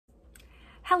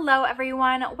Hello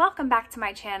everyone, welcome back to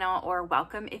my channel, or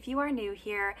welcome if you are new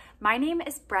here. My name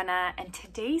is Brenna and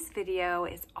today's video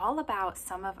is all about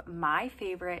some of my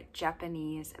favorite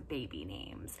Japanese baby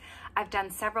names. I've done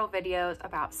several videos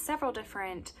about several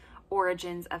different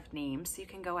origins of names, so you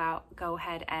can go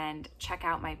ahead and check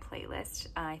out my playlist.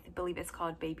 I believe it's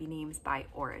called Baby Names by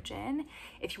Origin.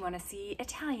 If you want to see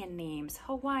Italian names,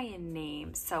 Hawaiian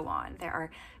names, so on, there are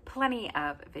plenty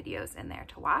of videos in there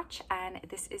to watch, and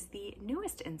this is the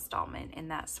newest installment in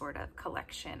that sort of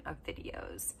collection of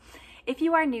videos. If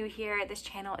you are new here, this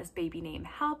channel is Baby Name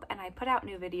Help, and I put out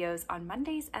new videos on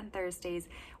Mondays and Thursdays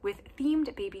with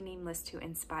themed baby name lists to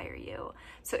inspire you.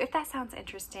 So if that sounds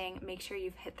interesting, make sure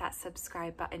you've hit that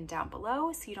subscribe button down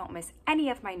below so you don't miss any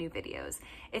of my new videos.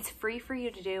 It's free for you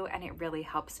to do and it really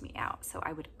helps me out, so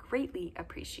I would greatly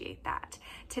appreciate that.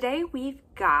 Today we've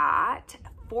got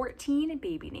 14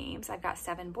 baby names. I've got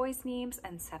 7 boys names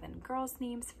and 7 girls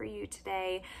names for you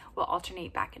today. We'll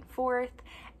alternate back and forth.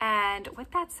 And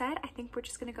with that said, I think we're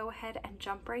just gonna go ahead and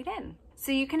jump right in.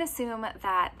 So you can assume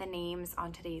that the names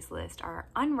on today's list are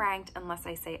unranked unless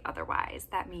I say otherwise.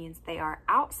 That means they are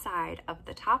outside of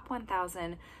the top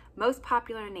 1,000 most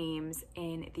popular names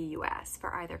in the US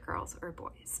for either girls or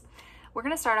boys. We're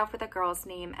gonna start off with a girl's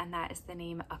name, and that is the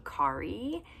name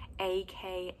Akari,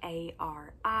 A-K-A-R-I.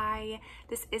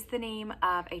 This is the name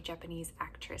of a Japanese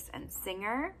actress and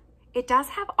singer. It does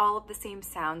have all of the same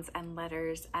sounds and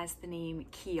letters as the name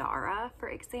Kiara, for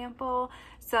example.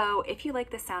 So if you like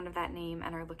the sound of that name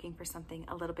and are looking for something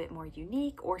a little bit more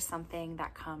unique or something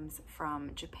that comes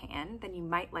from Japan, then you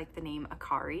might like the name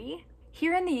Akari.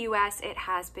 Here in the US, it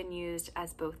has been used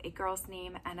as both a girl's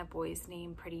name and a boy's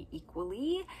name pretty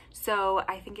equally, so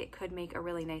I think it could make a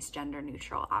really nice gender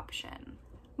neutral option.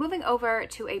 Moving over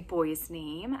to a boy's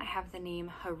name, I have the name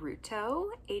Haruto,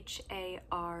 H-A-R-U-T-O.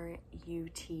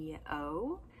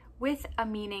 With a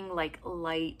meaning like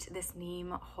light, this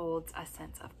name holds a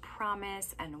sense of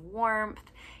promise and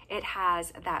warmth. It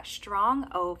has that strong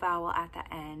O vowel at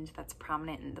the end that's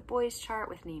prominent in the boys chart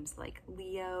with names like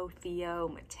Leo, Theo,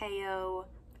 Mateo.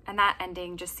 And that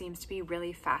ending just seems to be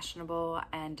really fashionable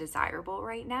and desirable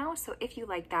right now. So if you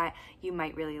like that, you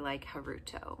might really like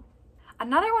Haruto.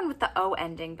 Another one with the O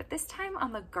ending, but this time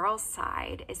on the girl's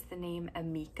side, is the name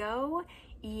Emiko,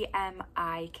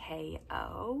 E-M-I-K-O.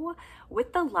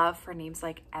 With the love for names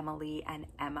like Emily and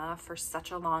Emma for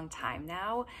such a long time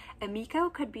now,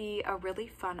 Emiko could be a really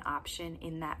fun option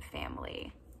in that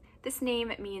family. This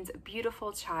name means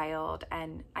beautiful child,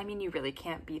 and I mean, you really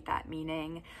can't beat that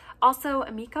meaning. Also,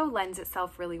 Emiko lends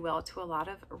itself really well to a lot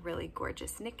of really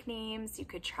gorgeous nicknames. You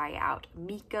could try out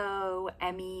Miko,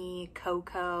 Emmy,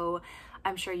 Coco.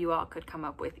 I'm sure you all could come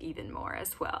up with even more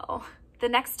as well. The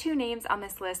next 2 names on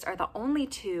this list are the only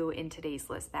 2 in today's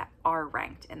list that are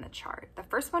ranked in the chart. The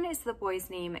first one is the boy's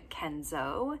name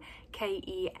Kenzo,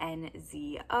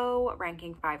 K-E-N-Z-O,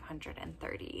 ranking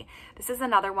 530. This is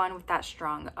another one with that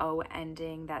strong O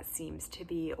ending that seems to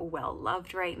be well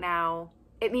loved right now.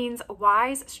 It means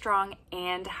wise, strong,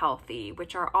 and healthy,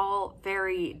 which are all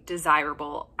very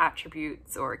desirable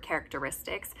attributes or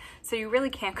characteristics, so you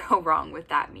really can't go wrong with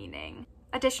that meaning.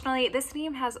 Additionally, this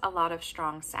name has a lot of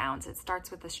strong sounds. It starts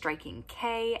with a striking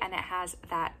K, and it has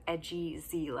that edgy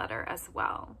Z letter as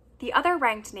well. The other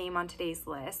ranked name on today's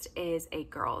list is a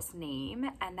girl's name,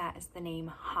 and that is the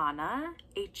name Hana,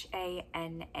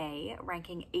 H-A-N-A,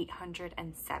 ranking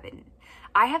 807.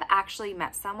 I have actually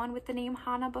met someone with the name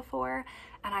Hana before,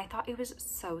 and I thought it was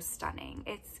so stunning.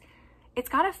 It's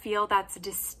got a feel that's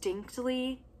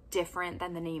distinctly different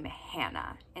than the name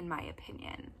Hannah, in my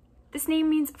opinion. This name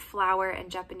means flower in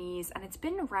Japanese, and it's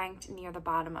been ranked near the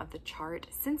bottom of the chart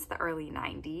since the early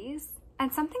 90s.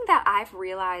 And something that I've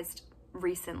realized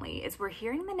recently is we're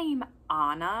hearing the name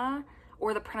Anna,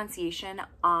 or the pronunciation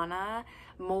Anna,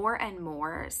 more and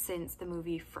more since the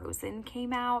movie Frozen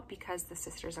came out, because the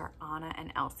sisters are Anna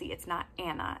and Elsie. It's not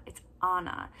Anna, it's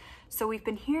Anna. So we've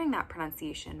been hearing that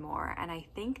pronunciation more, and I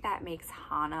think that makes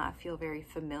Hana feel very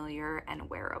familiar and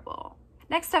wearable.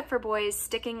 Next up for boys,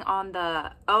 sticking on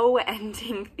the O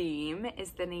ending theme,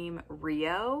 is the name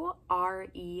Rio,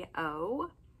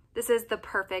 R-E-O. This is the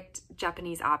perfect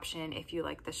Japanese option if you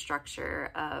like the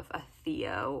structure of a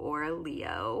Theo or a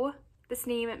Leo. This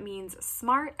name means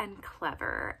smart and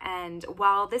clever, and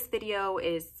while this video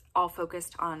is all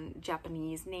focused on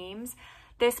Japanese names,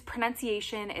 this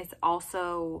pronunciation is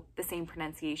also the same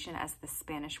pronunciation as the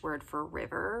Spanish word for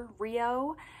river,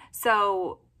 Rio.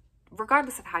 So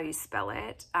regardless of how you spell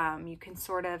it, you can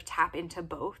sort of tap into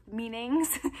both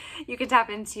meanings. You can tap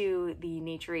into the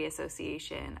naturey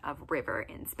association of river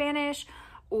in Spanish,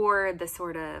 or the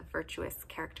sort of virtuous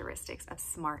characteristics of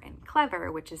smart and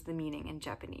clever, which is the meaning in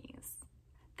Japanese.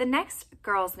 The next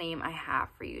girl's name I have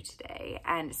for you today,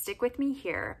 and stick with me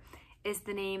here, is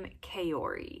the name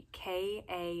Kaori,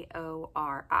 K-A-O-R-I.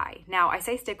 Now, I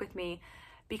say stick with me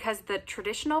because the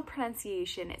traditional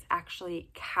pronunciation is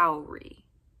actually Kaori,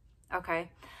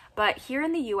 okay? But here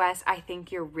in the US, I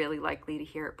think you're really likely to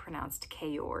hear it pronounced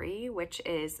Kaori, which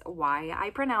is why I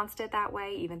pronounced it that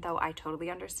way, even though I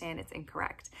totally understand it's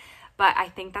incorrect. But I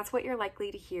think that's what you're likely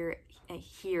to hear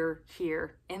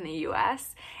here in the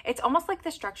US. It's almost like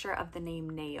the structure of the name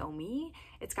Naomi.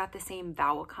 It's got the same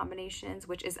vowel combinations,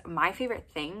 which is my favorite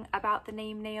thing about the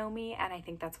name Naomi, and I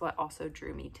think that's what also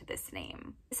drew me to this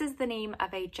name. This is the name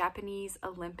of a Japanese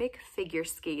Olympic figure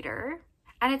skater.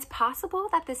 And it's possible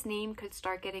that this name could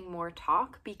start getting more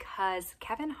talk because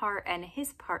Kevin Hart and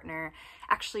his partner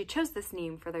actually chose this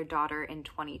name for their daughter in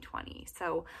 2020.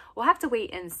 So we'll have to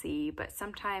wait and see, but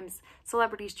sometimes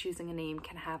celebrities choosing a name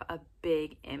can have a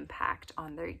big impact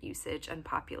on their usage and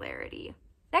popularity.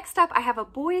 Next up, I have a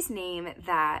boy's name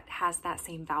that has that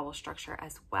same vowel structure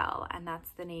as well, and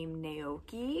that's the name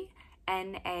Naoki,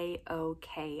 N-A-O-K-I.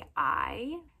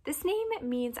 This name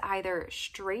means either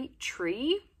straight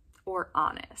tree or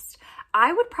honest.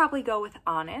 I would probably go with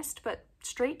honest, but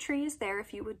straight tree is there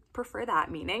if you would prefer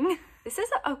that meaning. This is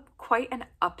quite an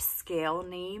upscale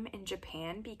name in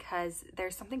Japan because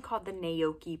there's something called the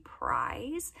Naoki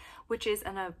Prize, which is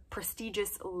a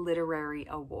prestigious literary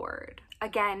award.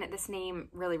 Again, this name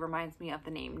really reminds me of the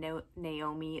name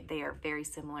Naomi. They are very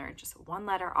similar, just one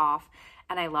letter off,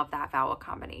 and I love that vowel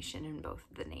combination in both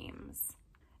of the names.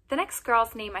 The next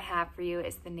girl's name I have for you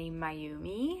is the name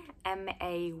Mayumi,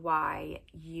 M-A-Y-U-M-I.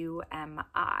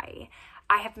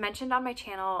 I have mentioned on my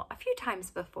channel a few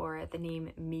times before the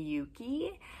name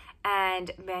Miyuki,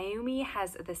 and Mayumi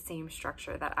has the same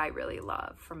structure that I really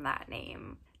love from that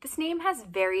name. This name has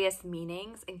various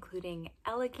meanings, including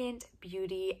elegant,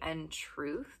 beauty, and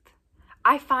truth.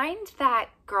 I find that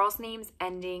girls' names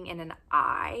ending in an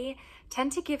I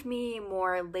tend to give me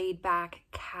more laid-back,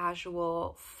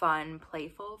 casual, fun,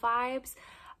 playful vibes.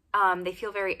 They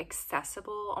feel very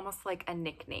accessible, almost like a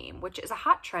nickname, which is a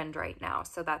hot trend right now.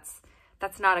 So that's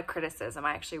not a criticism.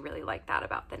 I actually really like that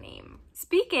about the name.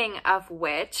 Speaking of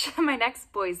which, my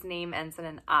next boy's name ends in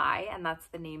an I, and that's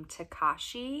the name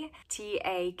Takashi,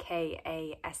 T-A-K-A-S-H-I.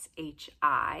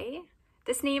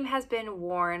 This name has been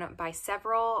worn by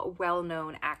several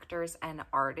well-known actors and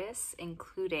artists,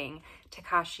 including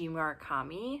Takashi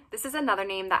Murakami. This is another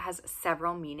name that has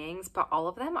several meanings, but all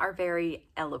of them are very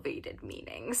elevated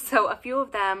meanings. So a few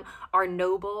of them are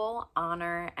noble,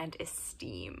 honor, and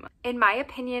esteem. In my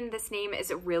opinion, this name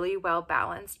is really well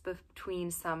balanced between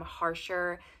some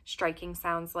harsher, striking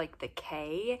sounds like the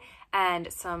K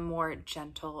and some more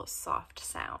gentle, soft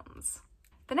sounds.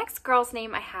 The next girl's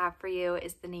name I have for you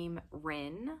is the name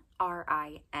Rin,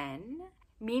 R-I-N.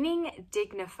 Meaning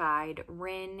dignified,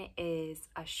 Rin is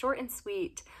a short and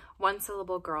sweet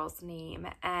one-syllable girl's name,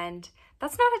 and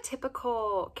that's not a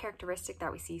typical characteristic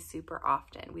that we see super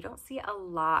often. We don't see a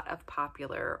lot of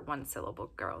popular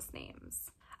one-syllable girls'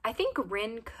 names. I think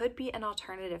Rin could be an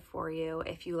alternative for you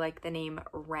if you like the name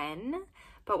Ren,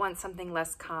 but want something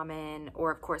less common,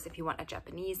 or of course if you want a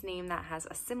Japanese name that has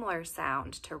a similar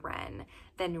sound to Ren,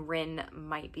 then Rin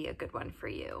might be a good one for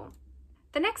you.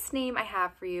 The next name I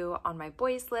have for you on my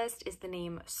boys list is the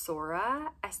name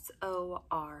Sora,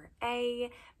 S-O-R-A,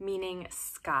 meaning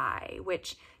sky,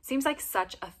 which seems like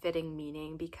such a fitting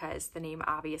meaning because the name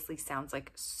obviously sounds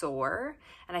like soar,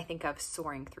 and I think of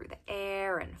soaring through the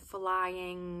air and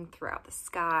flying throughout the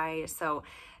sky, so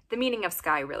the meaning of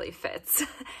sky really fits.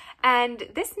 And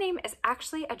this name is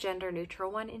actually a gender neutral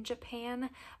one in Japan,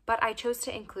 but I chose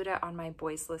to include it on my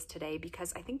boys list today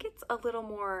because I think it's a little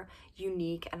more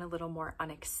unique and a little more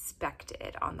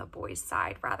unexpected on the boys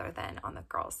side rather than on the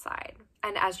girls side.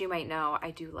 And as you might know,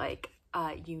 I do like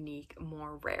a unique,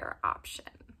 more rare option.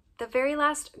 The very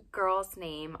last girl's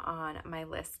name on my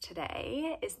list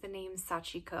today is the name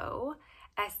Sachiko,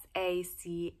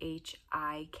 S-A-C-H-I-K-O.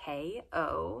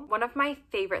 One of my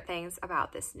favorite things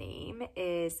about this name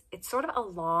is it's sort of a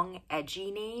long,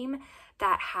 edgy name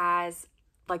that has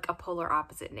like a polar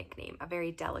opposite nickname, a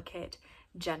very delicate,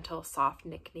 gentle, soft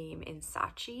nickname in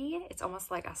Sachi. It's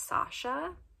almost like a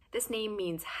Sasha. This name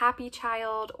means happy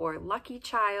child or lucky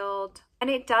child, and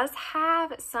it does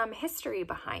have some history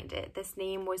behind it. This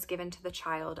name was given to the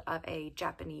child of a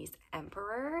Japanese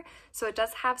emperor, so it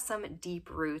does have some deep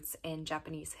roots in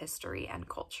Japanese history and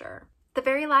culture. The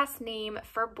very last name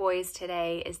for boys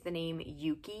today is the name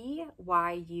Yuki,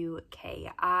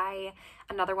 Y-U-K-I,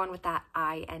 another one with that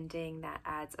I ending that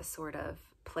adds a sort of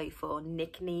playful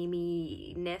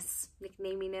nicknaminess,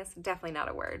 definitely not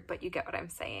a word, but you get what I'm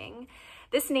saying.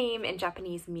 This name in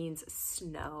Japanese means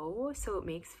snow, so it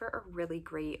makes for a really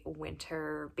great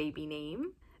winter baby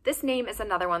name. This name is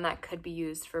another one that could be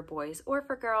used for boys or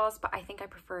for girls, but I think I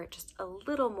prefer it just a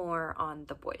little more on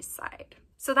the boys' side.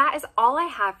 So that is all I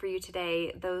have for you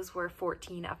today. Those were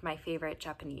 14 of my favorite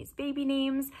Japanese baby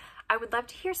names. I would love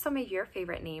to hear some of your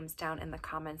favorite names down in the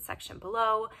comments section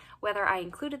below, whether I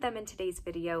included them in today's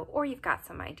video or you've got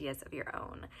some ideas of your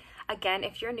own. Again,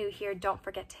 if you're new here, don't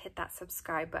forget to hit that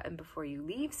subscribe button before you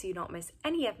leave so you don't miss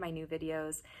any of my new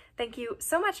videos. Thank you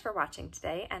so much for watching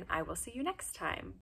today, and I will see you next time.